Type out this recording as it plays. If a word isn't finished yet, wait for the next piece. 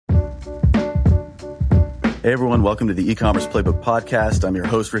Hey everyone, welcome to the E-commerce Playbook Podcast. I'm your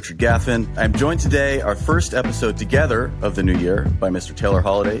host, Richard Gaffin. I'm joined today, our first episode together of the new year, by Mr. Taylor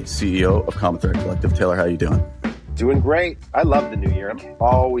Holiday, CEO of Common Thread Collective. Taylor, how are you doing? Doing great. I love the new year. I'm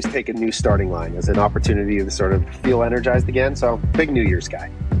always take a new starting line as an opportunity to sort of feel energized again. So big New Year's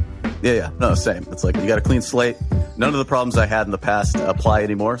guy. Yeah. No, same. It's like you got a clean slate. None of the problems I had in the past apply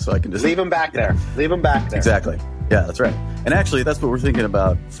anymore, so I can just... Leave them back there. Leave them back there. Exactly. Yeah, that's right. And actually, that's what we're thinking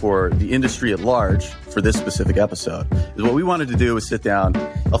about for the industry at large for this specific episode. Is what we wanted to do is sit down.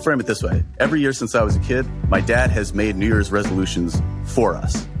 I'll frame it this way. Every year since I was a kid, my dad has made New Year's resolutions for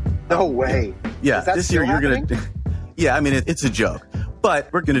us. No way. Yeah, this year you're going to... Yeah, I mean, it's a joke. But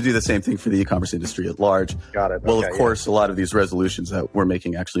we're going to do the same thing for the e-commerce industry at large. Got it. Well, okay, of course, a lot of these resolutions that we're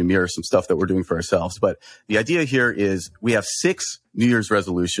making actually mirror some stuff that we're doing for ourselves. But the idea here is we have 6 New Year's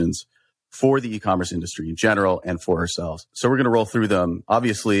resolutions for the e-commerce industry in general and for ourselves. So we're going to roll through them.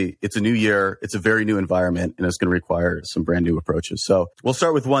 Obviously, it's a new year. It's a very new environment, and it's going to require some brand new approaches. So we'll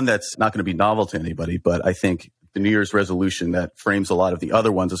start with one that's not going to be novel to anybody, but I think the New Year's resolution that frames a lot of the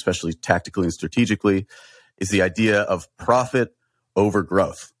other ones, especially tactically and strategically, is the idea of profit over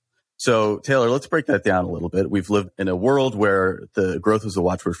growth. So Taylor, let's break that down a little bit. We've lived in a world where the growth was the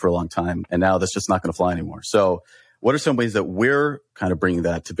watchword for a long time, and now that's just not going to fly anymore. So what are some ways that we're kind of bringing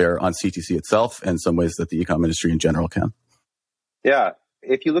that to bear on CTC itself and some ways that the e-com industry in general can? Yeah.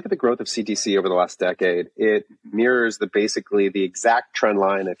 If you look at the growth of CTC over the last decade, it mirrors basically the exact trend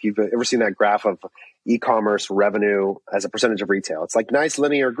line. If you've ever seen that graph of e-commerce revenue as a percentage of retail, it's like nice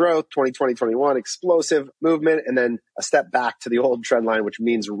linear growth, 2020, 21, explosive movement, and then a step back to the old trend line, which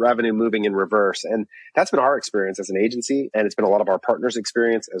means revenue moving in reverse. And that's been our experience as an agency, and it's been a lot of our partners'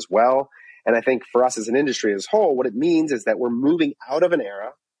 experience as well. And I think for us as an industry as a whole, what it means is that we're moving out of an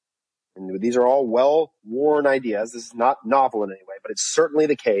era, and these are all well-worn ideas. This is not novel in any way, but it's certainly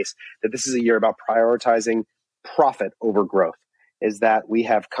the case that this is a year about prioritizing profit over growth, is that we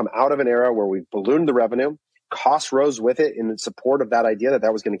have come out of an era where we've ballooned the revenue, costs rose with it in support of that idea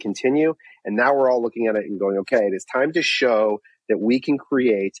that was going to continue, and now we're all looking at it and going, okay, it is time to show that we can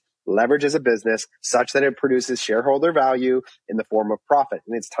create leverage as a business such that it produces shareholder value in the form of profit.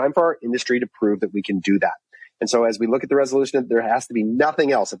 And it's time for our industry to prove that we can do that. And so as we look at the resolution, there has to be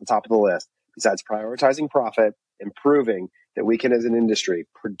nothing else at the top of the list besides prioritizing profit and proving that we can, as an industry,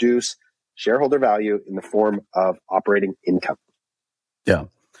 produce shareholder value in the form of operating income. Yeah.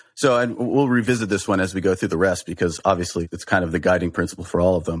 So and we'll revisit this one as we go through the rest, because obviously it's kind of the guiding principle for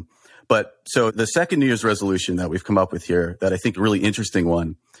all of them. But so the second New Year's resolution that we've come up with here, that I think a really interesting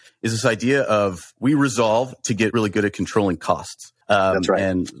one, is this idea of we resolve to get really good at controlling costs. That's right.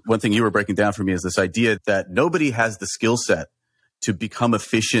 And one thing you were breaking down for me is this idea that nobody has the skill set to become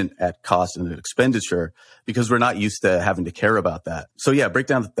efficient at cost and expenditure because we're not used to having to care about that. So yeah, break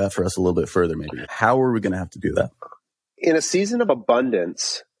down that for us a little bit further, maybe. How are we going to have to do that? In a season of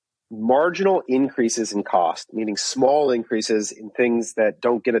abundance, marginal increases in cost, meaning small increases in things that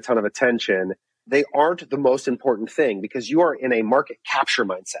don't get a ton of attention, they aren't the most important thing because you are in a market capture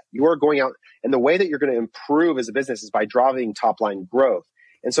mindset. You are going out, and the way that you're going to improve as a business is by driving top line growth.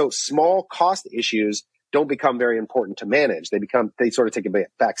 And so small cost issues don't become very important to manage. They sort of take a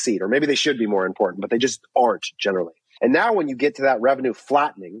back seat, or maybe they should be more important, but they just aren't generally. And now when you get to that revenue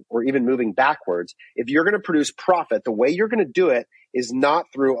flattening or even moving backwards, if you're going to produce profit, the way you're going to do it is not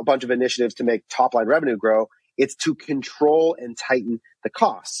through a bunch of initiatives to make top line revenue grow. It's to control and tighten the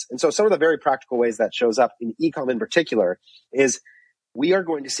costs. And so some of the very practical ways that shows up in e-com in particular is we are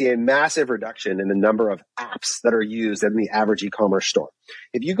going to see a massive reduction in the number of apps that are used in the average e-commerce store.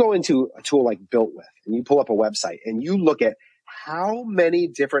 If you go into a tool like BuiltWith and you pull up a website and you look at how many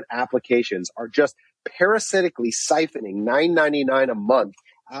different applications are just parasitically siphoning $9.99 a month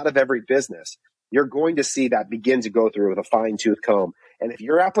out of every business, you're going to see that begin to go through with a fine-tooth comb. And if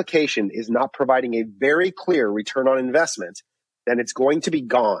your application is not providing a very clear return on investment, then it's going to be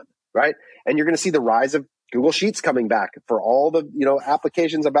gone, right? And you're going to see the rise of Google Sheets coming back for all the,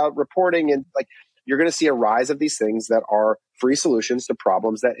 applications about reporting, and you're going to see a rise of these things that are free solutions to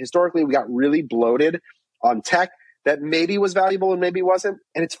problems that historically we got really bloated on tech that maybe was valuable and maybe wasn't.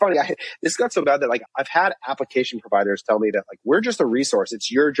 And it's funny, this got so bad that I've had application providers tell me that we're just a resource. It's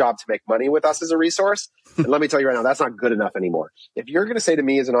your job to make money with us as a resource. And let me tell you right now, that's not good enough anymore. If you're going to say to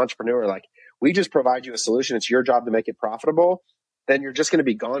me as an entrepreneur, we just provide you a solution, it's your job to make it profitable, then you're just going to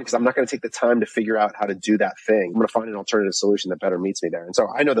be gone because I'm not going to take the time to figure out how to do that thing. I'm going to find an alternative solution that better meets me there. And so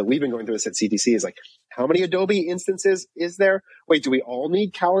I know that we've been going through this at CTC is how many Adobe instances is there? Wait, do we all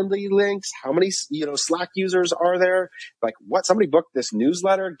need Calendly links? How many, Slack users are there? What? Somebody booked this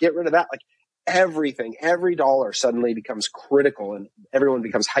newsletter? Get rid of that. Everything, every dollar suddenly becomes critical and everyone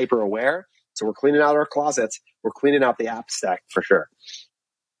becomes hyper aware. So we're cleaning out our closets. We're cleaning out the app stack for sure.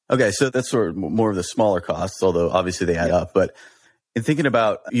 Okay, so that's sort of more of the smaller costs, although obviously they add up. But in thinking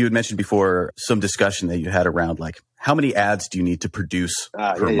about, you had mentioned before some discussion that you had around like how many ads do you need to produce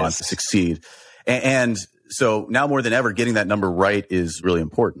per month to succeed? And so now more than ever, getting that number right is really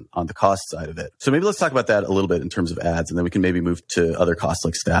important on the cost side of it. So maybe let's talk about that a little bit in terms of ads, and then we can maybe move to other costs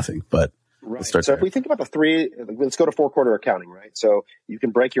like staffing. But let's start so there. If we think about let's go to 4-quarter accounting, right? So you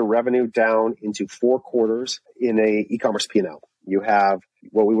can break your revenue down into 4 quarters in a e-commerce P&L. You have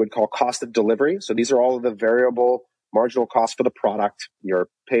what we would call cost of delivery. So these are all of the variable marginal costs for the product, your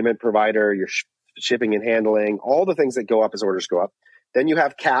payment provider, your shipping and handling, all the things that go up as orders go up. Then you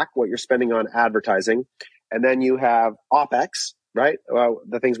have CAC, what you're spending on advertising. And then you have OPEX, right?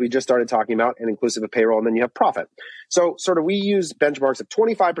 The things we just started talking about, and inclusive of payroll. And then you have profit. So sort of we use benchmarks of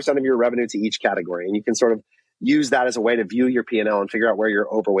 25% of your revenue to each category. And you can sort of use that as a way to view your P&L and figure out where you're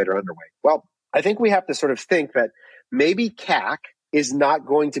overweight or underweight. Well, I think we have to sort of think that maybe CAC is not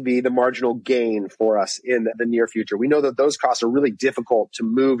going to be the marginal gain for us in the near future. We know that those costs are really difficult to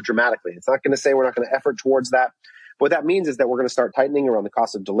move dramatically. It's not going to say we're not going to effort towards that. What that means is that we're going to start tightening around the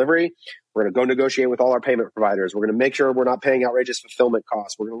cost of delivery. We're going to go negotiate with all our payment providers. We're going to make sure we're not paying outrageous fulfillment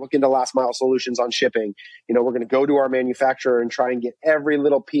costs. We're going to look into last mile solutions on shipping. We're going to go to our manufacturer and try and get every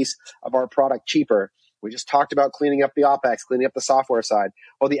little piece of our product cheaper. We just talked about cleaning up the OPEX, cleaning up the software side.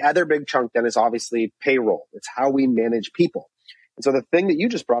 Well, the other big chunk then is obviously payroll. It's how we manage people. And so the thing that you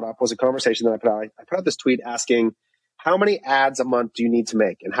just brought up was a conversation that I put out. I put out this tweet asking, how many ads a month do you need to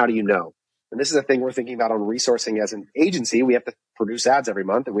make? And how do you know? And this is a thing we're thinking about on resourcing as an agency. We have to produce ads every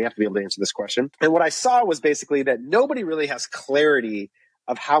month, and we have to be able to answer this question. And what I saw was basically that nobody really has clarity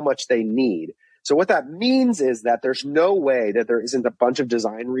of how much they need. So what that means is that there's no way that there isn't a bunch of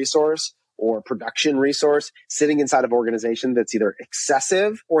design resource or production resource sitting inside of an organization that's either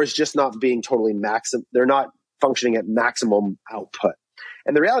excessive or is just not being totally they're not functioning at maximum output.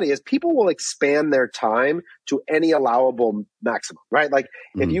 And the reality is people will expand their time to any allowable maximum, right? Like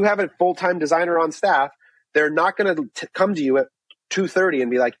if you have a full-time designer on staff, they're not going to come to you at 2:30 and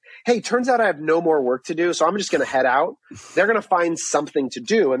be like, hey, turns out I have no more work to do, so I'm just going to head out. They're going to find something to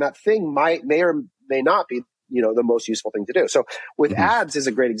do. And that thing may or may not be, the most useful thing to do. So with ads is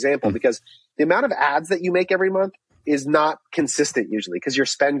a great example because the amount of ads that you make every month is not consistent usually because your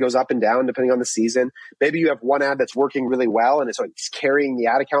spend goes up and down depending on the season. Maybe you have one ad that's working really well and so it's carrying the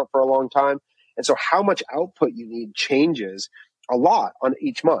ad account for a long time. And so how much output you need changes a lot on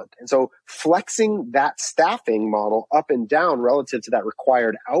each month. And so flexing that staffing model up and down relative to that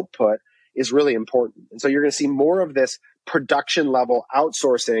required output is really important. And so you're going to see more of this production level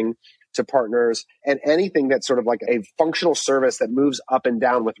outsourcing to partners, and anything that's sort of like a functional service that moves up and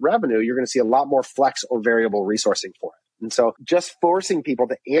down with revenue, you're going to see a lot more flex or variable resourcing for it. And so just forcing people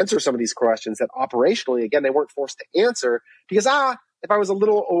to answer some of these questions that operationally, again, they weren't forced to answer because, if I was a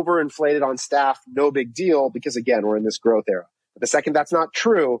little overinflated on staff, no big deal, because again, we're in this growth era. But the second that's not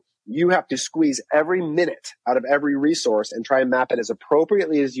true, you have to squeeze every minute out of every resource and try and map it as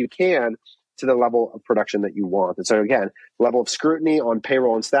appropriately as you can to the level of production that you want. And so again, level of scrutiny on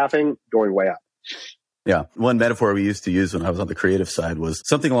payroll and staffing going way up. Yeah. One metaphor we used to use when I was on the creative side was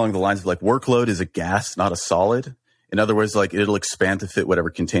something along the lines of like workload is a gas, not a solid. In other words, like it'll expand to fit whatever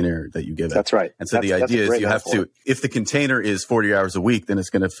container that you give it. That's right. And so the idea is you have to, if the container is 40 hours a week, then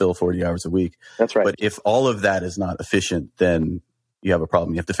it's going to fill 40 hours a week. That's right. But if all of that is not efficient, then you have a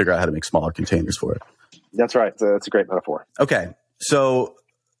problem. You have to figure out how to make smaller containers for it. That's right. That's a great metaphor. Okay. So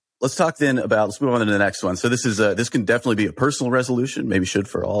let's talk then about, let's move on to the next one. So this is this can definitely be a personal resolution, maybe should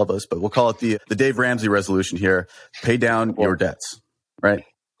for all of us, but we'll call it the Dave Ramsey resolution here. Pay down your debts, right?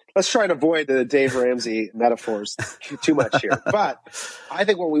 Let's try and avoid the Dave Ramsey metaphors too much here. But I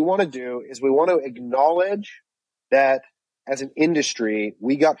think what we want to do is we want to acknowledge that as an industry,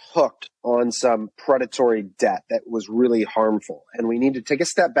 we got hooked on some predatory debt that was really harmful. And we need to take a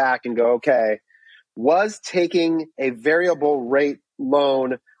step back and go, okay, was taking a variable rate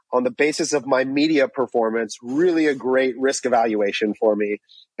loan on the basis of my media performance really a great risk evaluation for me?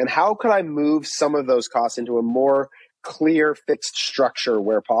 And how could I move some of those costs into a more clear fixed structure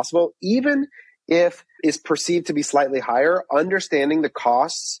where possible, even if is perceived to be slightly higher? Understanding the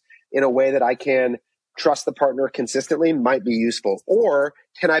costs in a way that I can trust the partner consistently might be useful. Or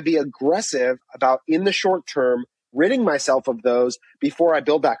can I be aggressive about, in the short term, ridding myself of those before I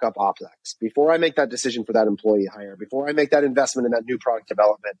build back up OpEx, before I make that decision for that employee hire, before I make that investment in that new product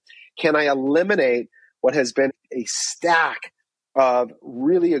development? Can I eliminate what has been a stack of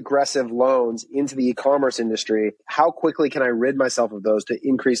really aggressive loans into the e-commerce industry? How quickly can I rid myself of those to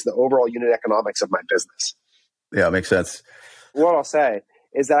increase the overall unit economics of my business? Yeah, it makes sense. What I'll say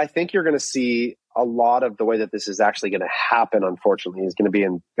is that I think you're going to see a lot of the way that this is actually going to happen, unfortunately, is going to be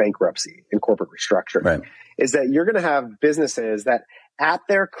in bankruptcy, in corporate restructuring. Right. Is that you're going to have businesses that at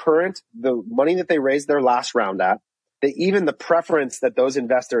their current, the money that they raised their last round at, that even the preference that those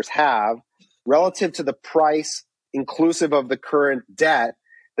investors have relative to the price inclusive of the current debt,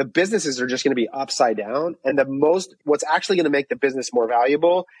 the businesses are just going to be upside down. And what's actually going to make the business more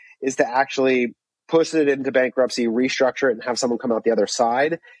valuable is to actually push it into bankruptcy, restructure it, and have someone come out the other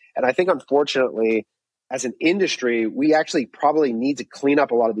side. And I think, unfortunately, as an industry, we actually probably need to clean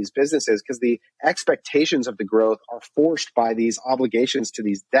up a lot of these businesses because the expectations of the growth are forced by these obligations to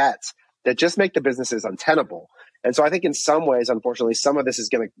these debts that just make the businesses untenable. And so I think in some ways, unfortunately, some of this is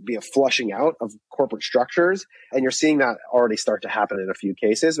going to be a flushing out of corporate structures. And you're seeing that already start to happen in a few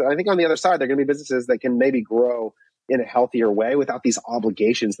cases. But I think on the other side, there are going to be businesses that can maybe grow in a healthier way without these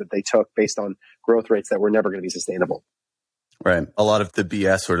obligations that they took based on growth rates that were never going to be sustainable. Right. A lot of the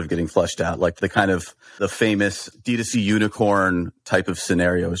BS sort of getting flushed out, like the famous D2C unicorn type of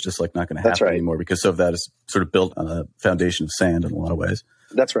scenario is just like not going to happen anymore because some of that is sort of built on a foundation of sand in a lot of ways.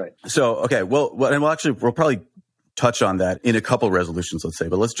 That's right. So, okay. Well, and we'll probably touch on that in a couple resolutions, let's say,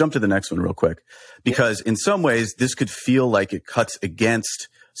 but let's jump to the next one real quick because in some ways this could feel like it cuts against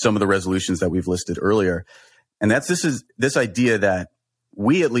some of the resolutions that we've listed earlier. And this idea that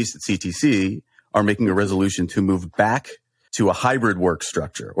we, at least at CTC, are making a resolution to move back to a hybrid work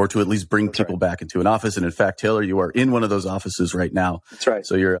structure or to at least bring people back into an office. And in fact, Taylor, you are in one of those offices right now. That's right.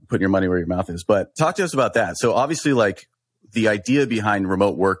 So you're putting your money where your mouth is. But talk to us about that. So obviously, like the idea behind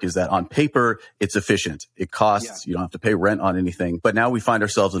remote work is that on paper, it's efficient. It costs, you don't have to pay rent on anything. But now we find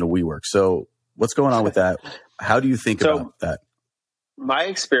ourselves in a WeWork. So what's going on with that? How do you think about that? My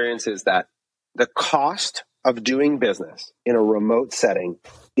experience is that the cost of doing business in a remote setting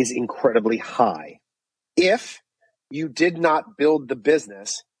is incredibly high. If you did not build the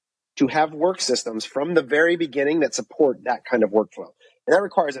business to have work systems from the very beginning that support that kind of workflow. And that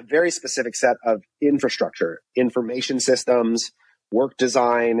requires a very specific set of infrastructure, information systems, work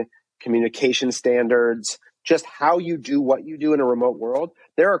design, communication standards, just how you do what you do in a remote world.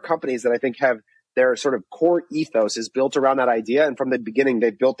 There are companies that I think have their sort of core ethos is built around that idea. And from the beginning,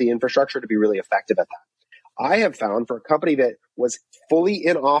 they've built the infrastructure to be really effective at that. I have found for a company that was fully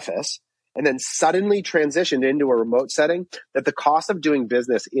in office and then suddenly transitioned into a remote setting, that the cost of doing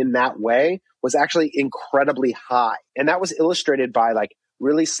business in that way was actually incredibly high. And that was illustrated by like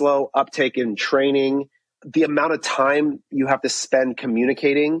really slow uptake in training, the amount of time you have to spend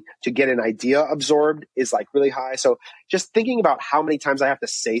communicating to get an idea absorbed is like really high. So just thinking about how many times I have to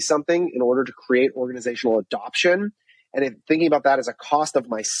say something in order to create organizational adoption, and thinking about that as a cost of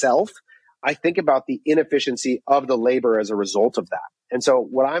myself, I think about the inefficiency of the labor as a result of that. And so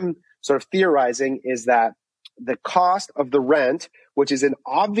what I'm sort of theorizing is that the cost of the rent, which is an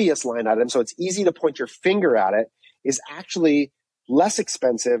obvious line item, so it's easy to point your finger at it, is actually less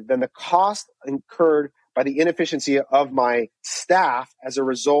expensive than the cost incurred by the inefficiency of my staff as a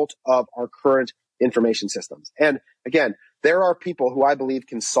result of our current information systems. And again, there are people who I believe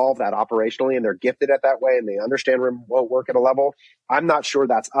can solve that operationally, and they're gifted at that way, and they understand remote work at a level. I'm not sure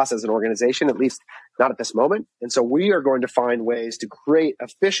that's us as an organization, at least not at this moment. And so we are going to find ways to create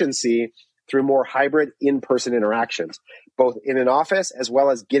efficiency through more hybrid in-person interactions, both in an office as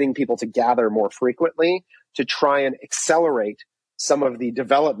well as getting people to gather more frequently to try and accelerate some of the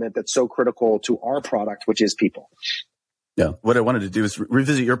development that's so critical to our product, which is people. Yeah. What I wanted to do is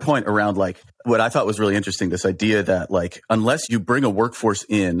revisit your point around like what I thought was really interesting, this idea that like, unless you bring a workforce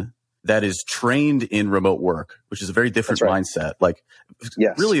in that is trained in remote work, which is a very different mindset, like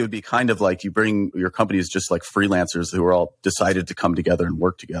really it would be kind of like you bring your company as just like freelancers who are all decided to come together and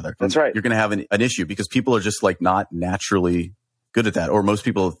work together. That's right. You're going to have an issue because people are just like not naturally good at that, or most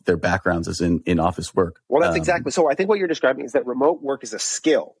people, their backgrounds is in office work. Well, that's exactly. So I think what you're describing is that remote work is a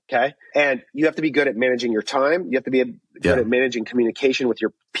skill. Okay. And you have to be good at managing your time. You have to be good at managing communication with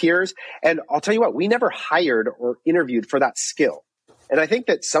your peers. And I'll tell you what, we never hired or interviewed for that skill. And I think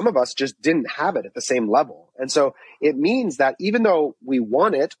that some of us just didn't have it at the same level. And so it means that even though we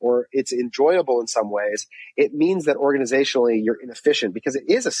want it or it's enjoyable in some ways, it means that organizationally you're inefficient because it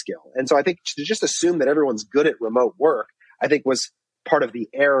is a skill. And so I think to just assume that everyone's good at remote work, I think was part of the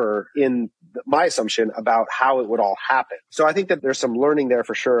error in my assumption about how it would all happen. So I think that there's some learning there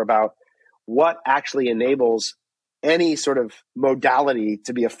for sure about what actually enables any sort of modality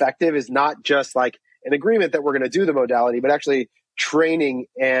to be effective is not just like an agreement that we're going to do the modality, but actually training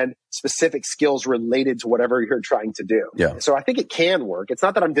and specific skills related to whatever you're trying to do. Yeah. So I think it can work. It's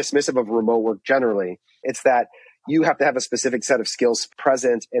not that I'm dismissive of remote work generally. It's that you have to have a specific set of skills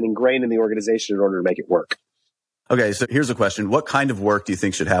present and ingrained in the organization in order to make it work. Okay, so here's a question. What kind of work do you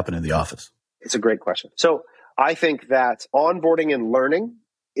think should happen in the office? It's a great question. So I think that onboarding and learning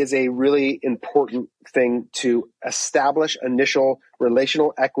is a really important thing to establish initial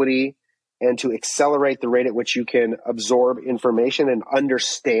relational equity and to accelerate the rate at which you can absorb information and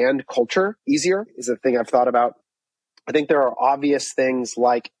understand culture easier is a thing I've thought about. I think there are obvious things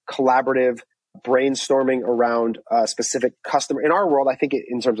like collaborative brainstorming around a specific customer. In our world, I think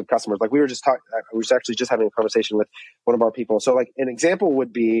in terms of customers, like we were actually just having a conversation with one of our people. So like an example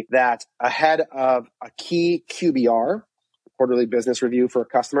would be that ahead of a key QBR, quarterly business review for a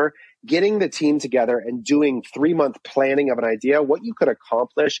customer, getting the team together and doing 3-month planning of an idea, what you could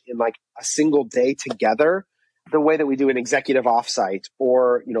accomplish in like a single day together, the way that we do an executive offsite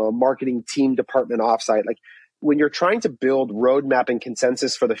or, a marketing team department offsite. Like when you're trying to build roadmap and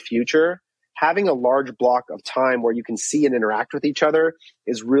consensus for the future, having a large block of time where you can see and interact with each other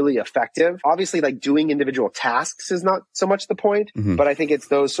is really effective. Obviously, like doing individual tasks is not so much the point, but I think it's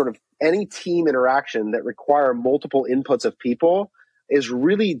those sort of any team interaction that require multiple inputs of people is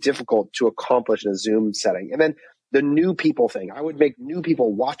really difficult to accomplish in a Zoom setting. And then the new people thing, I would make new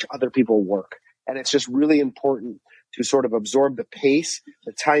people watch other people work. And it's just really important to sort of absorb the pace,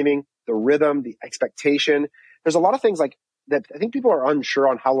 the timing, the rhythm, the expectation. There's a lot of things like that I think people are unsure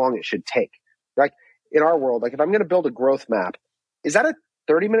on how long it should take. Like in our world, like if I'm going to build a growth map, is that a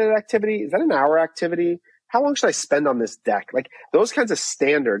 30-minute activity? Is that an hour activity? How long should I spend on this deck? Like those kinds of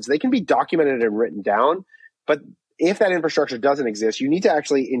standards, they can be documented and written down. But if that infrastructure doesn't exist, you need to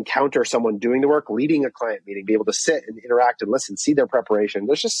actually encounter someone doing the work, leading a client meeting, be able to sit and interact and listen, see their preparation.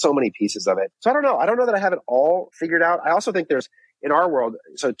 There's just so many pieces of it. So I don't know. I don't know that I have it all figured out. I also think there's, in our world,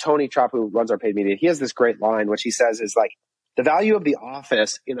 so Tony Chop, who runs our paid media, he has this great line, which he says is like, the value of the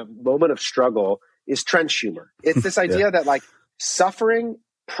office in a moment of struggle is trench humor. It's this idea that like suffering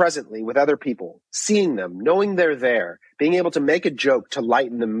presently with other people, seeing them, knowing they're there, being able to make a joke to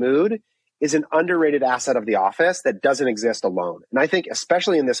lighten the mood is an underrated asset of the office that doesn't exist alone. And I think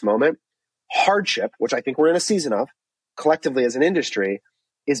especially in this moment, hardship, which I think we're in a season of collectively as an industry,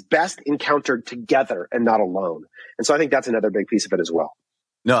 is best encountered together and not alone. And so I think that's another big piece of it as well.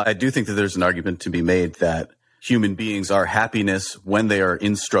 No, I do think that there's an argument to be made that human beings are happiness when they are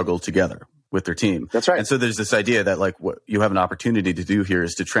in struggle together with their team. That's right. And so there's this idea that like what you have an opportunity to do here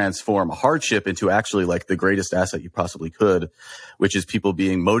is to transform a hardship into actually like the greatest asset you possibly could, which is people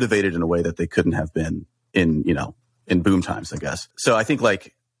being motivated in a way that they couldn't have been in boom times, I guess. So I think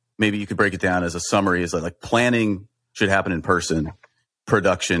like maybe you could break it down as a summary is like planning should happen in person,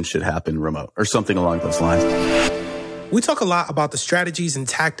 production should happen remote or something along those lines. We talk a lot about the strategies and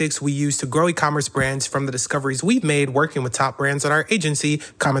tactics we use to grow e-commerce brands from the discoveries we've made working with top brands at our agency,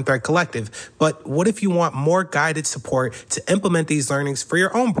 Common Thread Collective. But what if you want more guided support to implement these learnings for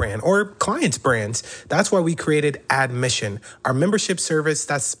your own brand or clients' brands? That's why we created Admission, our membership service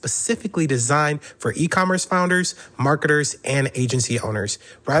that's specifically designed for e-commerce founders, marketers, and agency owners.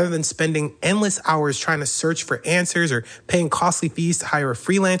 Rather than spending endless hours trying to search for answers or paying costly fees to hire a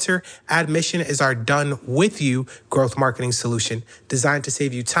freelancer, Admission is our done with you growth marketing solution designed to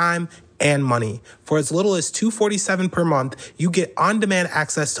save you time and money. For as little as $247 per month, you get on-demand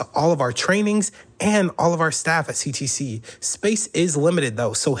access to all of our trainings and all of our staff at CTC. Space is limited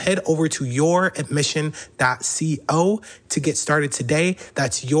though, so head over to youradmission.co to get started today.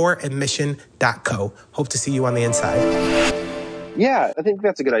 That's youradmission.co. Hope to see you on the inside. Yeah, I think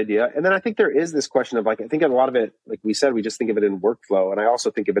that's a good idea. And then I think there is this question of like, I think a lot of it, like we said, we just think of it in workflow. And I also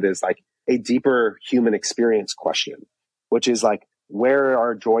think of it as like a deeper human experience question, which is like, where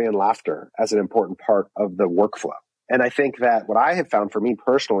are joy and laughter as an important part of the workflow? And I think that what I have found for me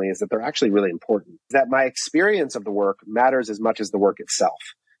personally is that they're actually really important, that my experience of the work matters as much as the work itself.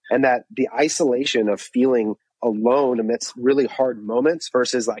 And that the isolation of feeling alone amidst really hard moments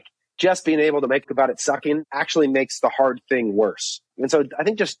versus like, just being able to make about it sucking actually makes the hard thing worse. And so I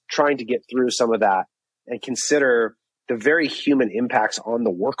think just trying to get through some of that and consider the very human impacts on the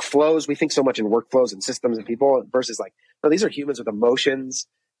workflows. We think so much in workflows and systems and people versus like, no, these are humans with emotions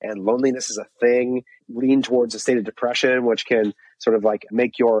and loneliness is a thing. Lean towards a state of depression, which can sort of like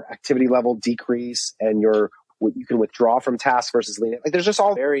make your activity level decrease and you can withdraw from tasks versus lean. Like there's just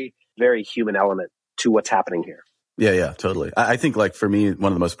all very, very human element to what's happening here. Yeah, totally. I think like for me,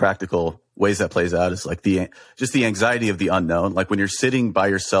 one of the most practical ways that plays out is like the anxiety of the unknown. Like when you're sitting by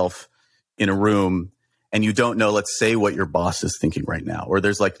yourself in a room and you don't know, let's say what your boss is thinking right now, or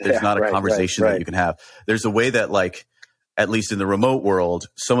there's not a conversation that you can have. There's a way that like, at least in the remote world,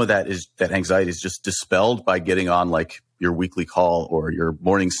 some of that anxiety is just dispelled by getting on like your weekly call or your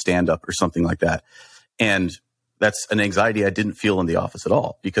morning stand up or something like that. And That's an anxiety I didn't feel in the office at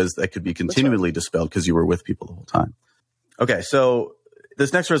all, because that could be continually dispelled because you were with people the whole time. Okay, so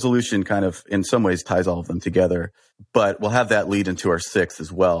this next resolution kind of in some ways ties all of them together, but we'll have that lead into our sixth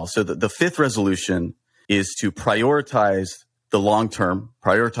as well. So the fifth resolution is to prioritize the long term,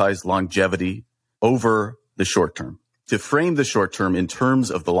 prioritize longevity over the short term, to frame the short term in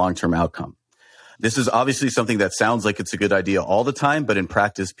terms of the long term outcome. This is obviously something that sounds like it's a good idea all the time, but in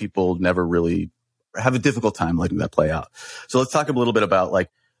practice, people never really have a difficult time letting that play out. So let's talk a little bit about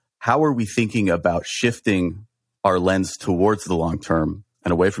like, how are we thinking about shifting our lens towards the long term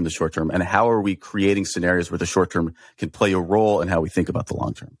and away from the short term? And how are we creating scenarios where the short term can play a role in how we think about the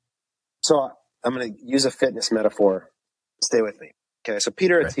long term? So I'm going to use a fitness metaphor. Stay with me. Okay. So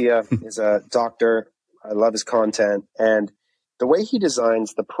Peter Attia is a doctor. I love his content. And the way he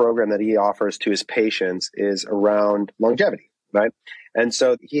designs the program that he offers to his patients is around longevity, right? And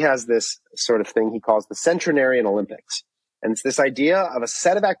so he has this sort of thing he calls the Centenarian Olympics. And it's this idea of a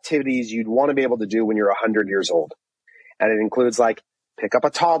set of activities you'd want to be able to do when you're 100 years old. And it includes like pick up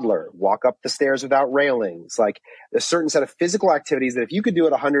a toddler, walk up the stairs without railings, like a certain set of physical activities that if you could do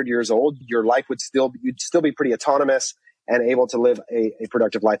at 100 years old, your life would you'd still be pretty autonomous and able to live a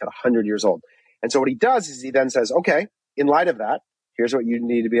productive life at 100 years old. And so what he does is he then says, okay, in light of that, here's what you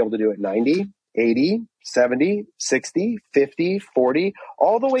need to be able to do at 90, 80, 70, 60, 50, 40,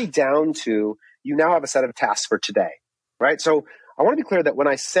 all the way down to you now have a set of tasks for today, right? So I want to be clear that when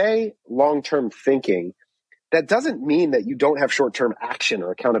I say long-term thinking, that doesn't mean that you don't have short-term action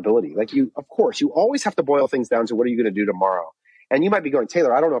or accountability. Like of course, you always have to boil things down to what are you going to do tomorrow? And you might be going,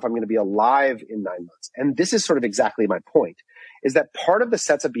 Taylor, I don't know if I'm going to be alive in 9 months. And this is sort of exactly my point, is that part of the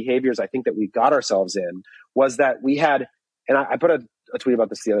sets of behaviors I think that we got ourselves in was that we had, and I put a tweet about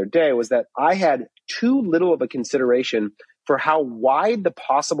this the other day, was that I had too little of a consideration for how wide the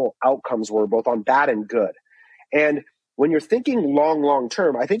possible outcomes were, both on bad and good. And when you're thinking long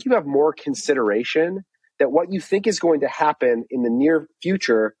term, I think you have more consideration that what you think is going to happen in the near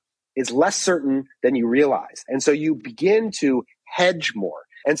future is less certain than you realize. And so you begin to hedge more.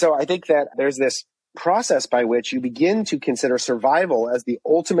 And so I think that there's this process by which you begin to consider survival as the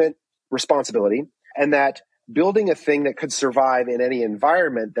ultimate responsibility, and that building a thing that could survive in any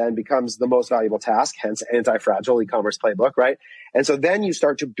environment then becomes the most valuable task, hence anti-fragile e-commerce playbook, right? And so then you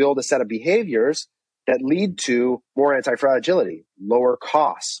start to build a set of behaviors that lead to more anti-fragility, lower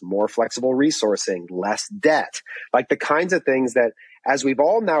costs, more flexible resourcing, less debt, like the kinds of things that, as we've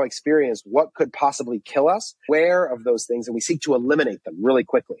all now experienced what could possibly kill us, aware of those things, and we seek to eliminate them really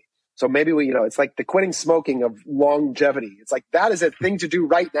quickly. So maybe it's like the quitting smoking of longevity. It's like that is a thing to do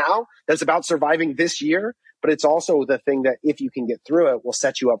right now that's about surviving this year, but it's also the thing that if you can get through it will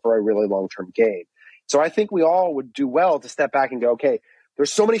set you up for a really long-term gain. So I think we all would do well to step back and go, okay,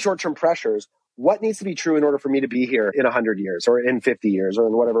 there's so many short-term pressures. What needs to be true in order for me to be here in 100 years or in 50 years or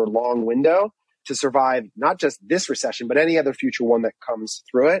in whatever long window to survive not just this recession, but any other future one that comes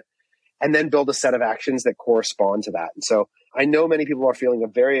through it, and then build a set of actions that correspond to that. And so I know many people are feeling a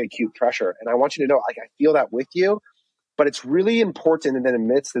very acute pressure, and I want you to know, like, I feel that with you, but it's really important in the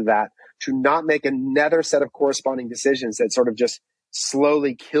midst of that to not make another set of corresponding decisions that sort of just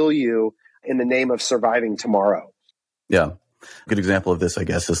slowly kill you in the name of surviving tomorrow. Yeah. A good example of this, I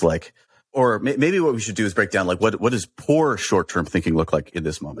guess, is like, or maybe what we should do is break down, like, what does poor short-term thinking look like in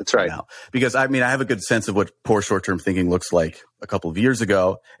this moment? That's right. Now? Because I have a good sense of what poor short-term thinking looks like a couple of years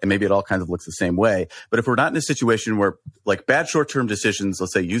ago, and maybe it all kind of looks the same way. But if we're not in a situation where, like, bad short-term decisions,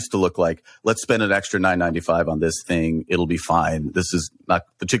 let's say, used to look like, let's spend an extra $9.95 on this thing, it'll be fine. This is not,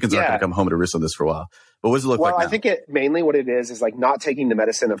 the chickens aren't going to come home to roost on this for a while. But what does it look like now? Well, I think mainly what it is like not taking the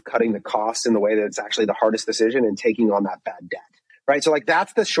medicine of cutting the costs in the way that it's actually the hardest decision and taking on that bad debt. Right. So like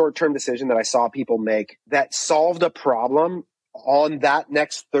that's the short-term decision that I saw people make that solved a problem on that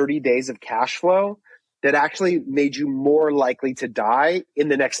next 30 days of cash flow that actually made you more likely to die in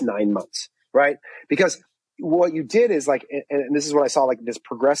the next 9 months. Right. Because what you did is like, and this is what I saw, like this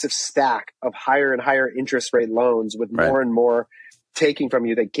progressive stack of higher and higher interest rate loans with more and more taking from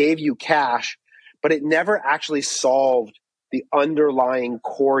you that gave you cash, but it never actually solved the underlying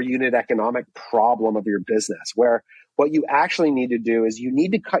core unit economic problem of your business, where what you actually need to do is you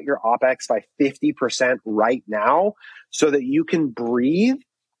need to cut your OPEX by 50% right now so that you can breathe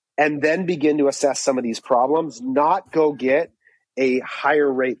and then begin to assess some of these problems, not go get a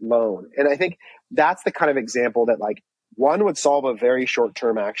higher rate loan. And I think that's the kind of example that like one would solve a very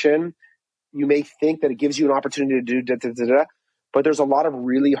short-term action. You may think that it gives you an opportunity to do but there's a lot of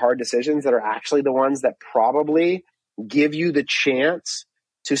really hard decisions that are actually the ones that probably give you the chance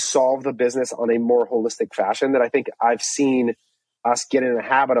to solve the business on a more holistic fashion that I think I've seen us get in a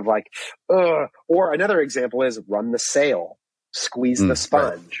habit of like, ugh. Or another example is run the sale, squeeze the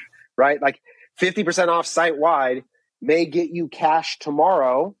sponge, right? Like 50% off site wide may get you cash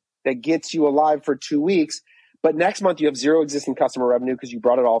tomorrow that gets you alive for 2 weeks. But next month you have zero existing customer revenue because you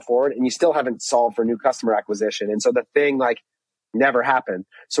brought it all forward and you still haven't solved for new customer acquisition. And so the thing like never happened.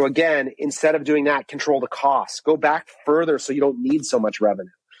 So again, instead of doing that, control the costs, go back further so you don't need so much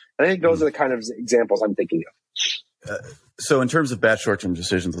revenue. And I think those are the kind of examples I'm thinking of. So in terms of bad short-term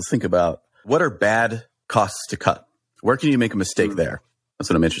decisions, let's think about what are bad costs to cut? Where can you make a mistake there? That's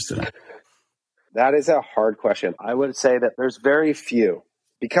what I'm interested in. That is a hard question. I would say that there's very few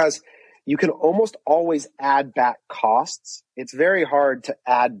because you can almost always add back costs. It's very hard to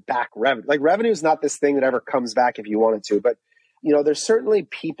add back revenue. Like revenue is not this thing that ever comes back if you wanted to, but there's certainly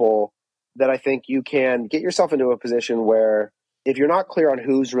people that I think you can get yourself into a position where if you're not clear on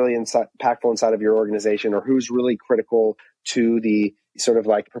who's really impactful inside of your organization or who's really critical to the sort of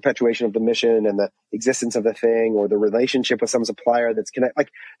like perpetuation of the mission and the existence of the thing or the relationship with some supplier that's connected, like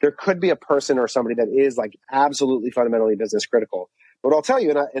there could be a person or somebody that is like absolutely fundamentally business critical. But I'll tell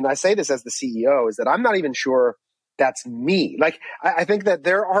you, and I say this as the CEO, is that I'm not even sure that's me. Like, I think that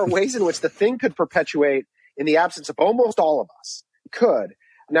there are ways in which the thing could perpetuate in the absence of almost all of us. It could.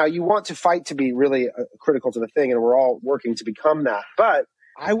 Now, you want to fight to be really critical to the thing, and we're all working to become that. But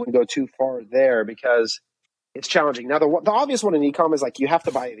I wouldn't go too far there because it's challenging. Now, the obvious one in e-com is like you have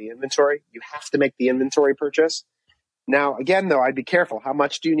to buy the inventory. You have to make the inventory purchase. Now, again, though, I'd be careful. How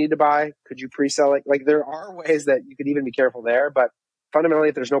much do you need to buy? Could you pre-sell it? Like, there are ways that you could even be careful there, but fundamentally,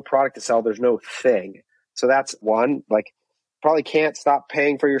 if there's no product to sell, there's no thing. So that's one. Like, probably can't stop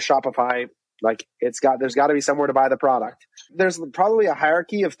paying for your Shopify. Like, there's got to be somewhere to buy the product. There's probably a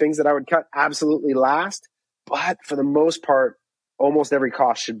hierarchy of things that I would cut absolutely last, but for the most part, almost every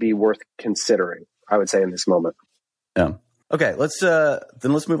cost should be worth considering, I would say, in this moment. Yeah. Okay. Let's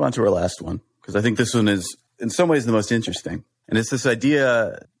move on to our last one, because I think this one is in some ways the most interesting. And it's this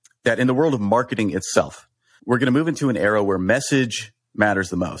idea that in the world of marketing itself, we're going to move into an era where message matters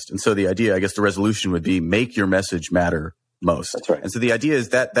the most. And so the idea, I guess the resolution would be make your message matter most. That's right. And so the idea is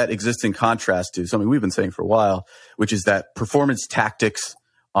that exists in contrast to something we've been saying for a while, which is that performance tactics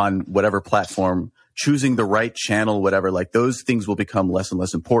on whatever platform, choosing the right channel, whatever, like those things will become less and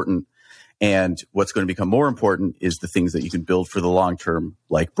less important. And what's going to become more important is the things that you can build for the long term,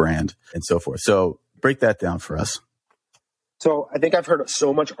 like brand and so forth. So break that down for us. So I think I've heard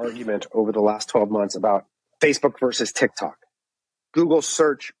so much argument over the last 12 months about Facebook versus TikTok, Google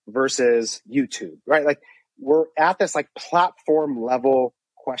search versus YouTube, right? Like we're at this like platform level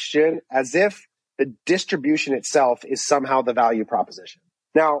question as if the distribution itself is somehow the value proposition.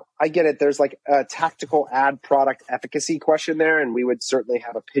 Now, I get it. There's like a tactical ad product efficacy question there, and we would certainly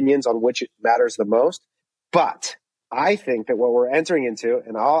have opinions on which it matters the most. But I think that what we're entering into,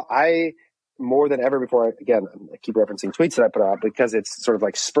 and I more than ever before, I keep referencing tweets that I put out because it's sort of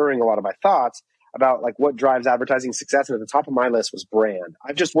like spurring a lot of my thoughts about like what drives advertising success. And at the top of my list was brand.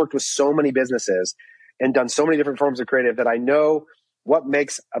 I've just worked with so many businesses and done so many different forms of creative that I know what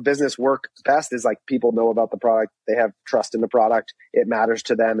makes a business work best is like people know about the product. They have trust in the product. It matters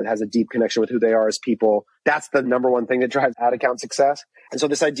to them. It has a deep connection with who they are as people. That's the number one thing that drives ad account success. And so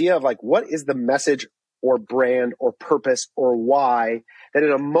this idea of like, what is the message or brand or purpose or why that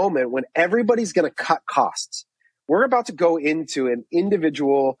in a moment when everybody's going to cut costs, we're about to go into an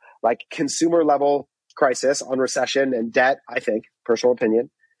individual, like consumer level crisis on recession and debt, I think, personal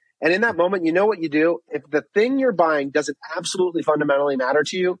opinion. And in that moment, you know what you do? If the thing you're buying doesn't absolutely fundamentally matter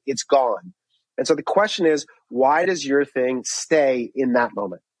to you, it's gone. And so the question is, why does your thing stay in that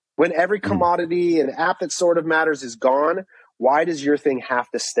moment? When every commodity and app that sort of matters is gone, why does your thing have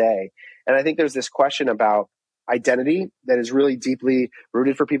to stay? And I think there's this question about identity that is really deeply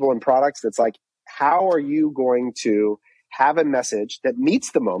rooted for people and products. That's like, how are you going to have a message that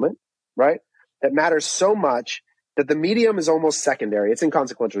meets the moment, right? That matters so much that the medium is almost secondary. It's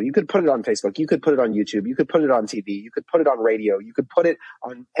inconsequential. You could put it on Facebook. You could put it on YouTube. You could put it on TV. You could put it on radio. You could put it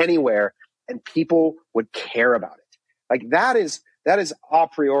on anywhere and people would care about it. Like that is a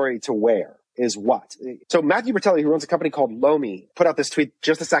priori to where is what. So Matthew Bertelli, who runs a company called Lomi, put out this tweet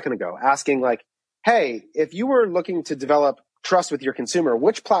just a second ago asking like, hey, if you were looking to develop trust with your consumer,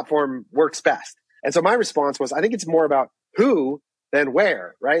 which platform works best? And so my response was, I think it's more about who than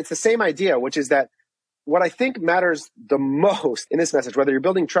where, right? It's the same idea, which is that what I think matters the most in this message, whether you're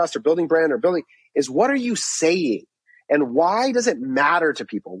building trust or building brand or building, is what are you saying? And why does it matter to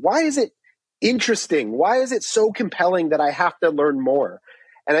people? Why is it interesting? Why is it so compelling that I have to learn more?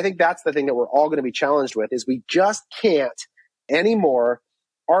 And I think that's the thing that we're all going to be challenged with is we just can't anymore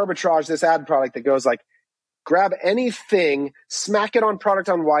arbitrage this ad product that goes like, grab anything, smack it on product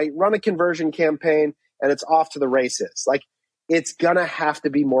on white, run a conversion campaign, and it's off to the races. Like, it's going to have to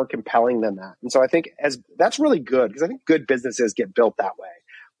be more compelling than that. And so I think that's really good, because I think good businesses get built that way,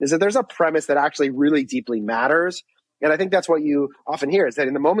 is that there's a premise that actually really deeply matters. And I think that's what you often hear, is that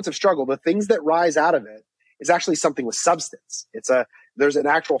in the moments of struggle, the things that rise out of it is actually something with substance. There's an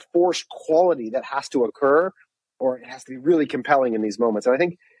actual forced quality that has to occur, or it has to be really compelling in these moments. And I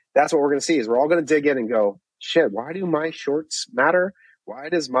think that's what we're going to see, is we're all going to dig in and go, shit, why do my shorts matter? Why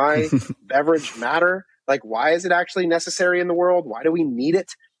does my beverage matter? Like, why is it actually necessary in the world? Why do we need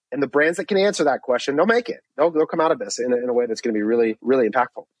it? And the brands that can answer that question, they'll make it. They'll come out of this in a way that's going to be really, really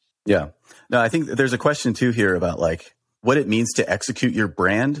impactful. Yeah. No, I think there's a question too here about like what it means to execute your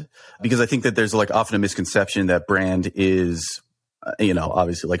brand, because I think that there's like often a misconception that brand is,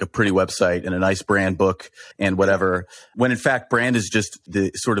 obviously like a pretty website and a nice brand book and whatever, when in fact brand is just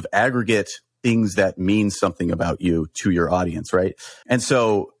the sort of aggregate things that mean something about you to your audience, right? And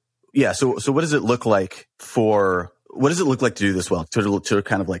so, yeah, so what does it look like to do this well, to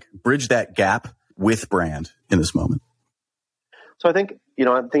kind of like bridge that gap with brand in this moment? So I think,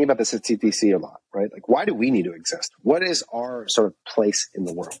 I'm thinking about this at CTC a lot, right? Like, why do we need to exist? What is our sort of place in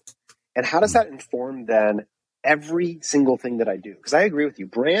the world? And how does that inform then every single thing that I do? Because I agree with you.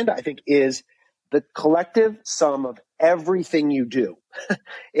 Brand, I think, is the collective sum of everything you do.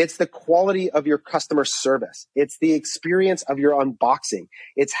 It's the quality of your customer service. It's the experience of your unboxing.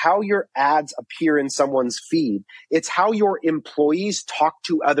 It's how your ads appear in someone's feed. It's how your employees talk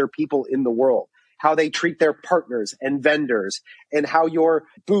to other people in the world, how they treat their partners and vendors, and how your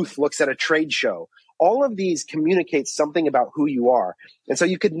booth looks at a trade show. All of these communicate something about who you are. And so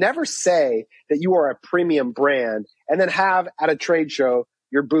you could never say that you are a premium brand and then have at a trade show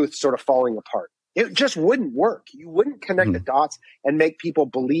your booth sort of falling apart. It just wouldn't work. You wouldn't connect the dots and make people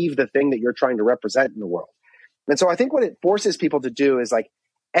believe the thing that you're trying to represent in the world. And so I think what it forces people to do is, like,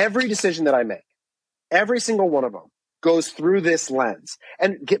 every decision that I make, every single one of them goes through this lens.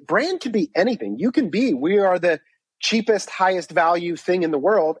 And brand can be anything. We are the cheapest, highest value thing in the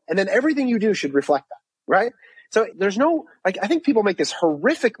world. And then everything you do should reflect that, right? So there's I think people make this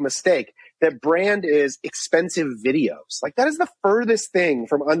horrific mistake that brand is expensive videos. Like, that is the furthest thing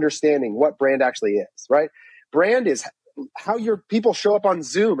from understanding what brand actually is, right? Brand is how your people show up on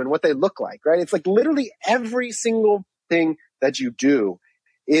Zoom and what they look like, right? It's like literally every single thing that you do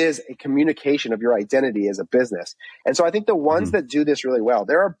is a communication of your identity as a business. And so I think the ones that do this really well,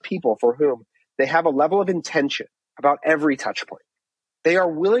 there are people for whom they have a level of intention about every touch point. They are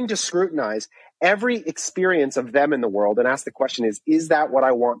willing to scrutinize every experience of them in the world and ask the question is that what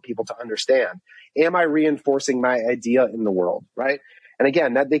I want people to understand? Am I reinforcing my idea in the world, right? And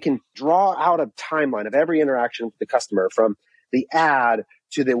again, that they can draw out a timeline of every interaction with the customer, from the ad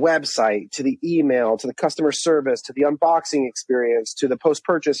to the website, to the email, to the customer service, to the unboxing experience, to the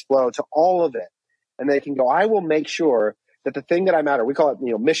post-purchase flow, to all of it. And they can go, I will make sure that the thing that I matter, we call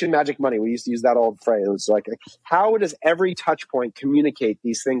it, mission magic money. We used to use that old phrase. It was like, how does every touch point communicate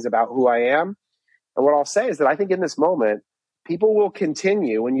these things about who I am? And what I'll say is that I think in this moment, people will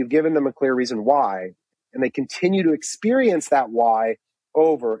continue, when you've given them a clear reason why, and they continue to experience that why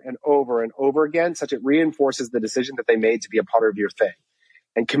over and over and over again, such it reinforces the decision that they made to be a part of your thing.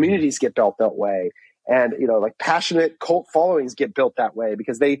 And communities get built that way. And, like passionate cult followings get built that way,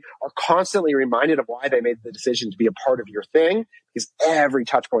 because they are constantly reminded of why they made the decision to be a part of your thing, because every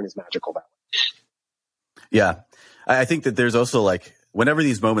touch point is magical that way. Yeah. I think that there's also, like, whenever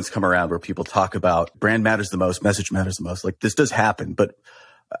these moments come around where people talk about brand matters the most, message matters the most, like, this does happen. But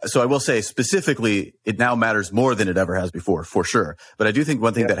so I will say specifically, it now matters more than it ever has before, for sure. But I do think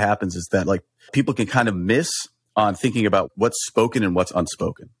one thing that happens is that, like, people can kind of miss on thinking about what's spoken and what's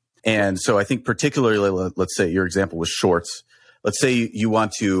unspoken. And so I think particularly, let's say your example was shorts. Let's say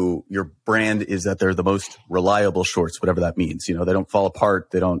your brand is that they're the most reliable shorts, whatever that means. They don't fall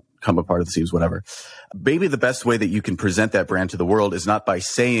apart. They don't come apart at the seams, whatever. Maybe the best way that you can present that brand to the world is not by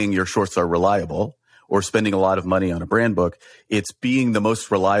saying your shorts are reliable or spending a lot of money on a brand book. It's being the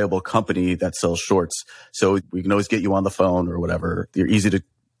most reliable company that sells shorts. So we can always get you on the phone or whatever. You're easy to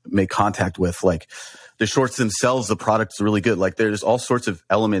make contact with. Like, the shorts themselves, the product is really good. Like, there's all sorts of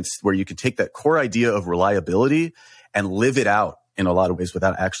elements where you can take that core idea of reliability and live it out in a lot of ways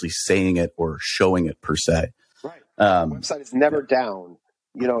without actually saying it or showing it per se. Right. The website is never down.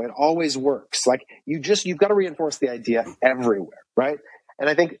 It always works. Like, you've got to reinforce the idea everywhere. Right. And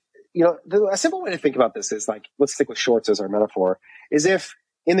I think, a simple way to think about this is, like, let's stick with shorts as our metaphor, is if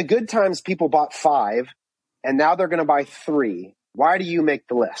in the good times people bought 5 and now they're going to buy 3, why do you make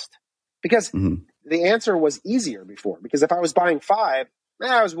the list? Because the answer was easier before. Because if I was buying 5,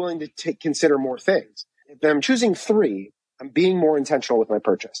 I was willing to consider more things. If I'm choosing 3, I'm being more intentional with my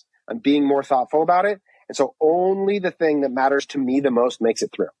purchase. I'm being more thoughtful about it. And so only the thing that matters to me the most makes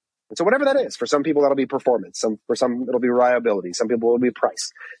it through. And so whatever that is, for some people, that'll be performance. For some, it'll be reliability. Some people, it'll be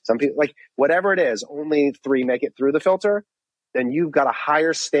price. Some people, like whatever it is, only 3 make it through the filter. Then you've got a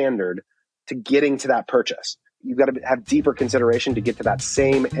higher standard to getting to that purchase. You've got to have deeper consideration to get to that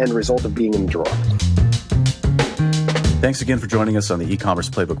same end result of being in the drawer. Thanks again for joining us on the E-commerce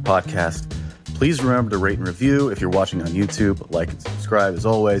Playbook podcast. Please remember to rate and review if you're watching on YouTube, like and subscribe as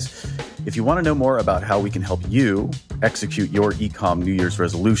always. If you want to know more about how we can help you execute your e-com New Year's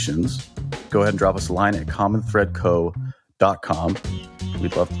resolutions, go ahead and drop us a line at commonthreadco.com.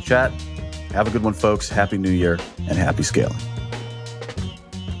 We'd love to chat. Have a good one, folks. Happy New Year and happy scaling.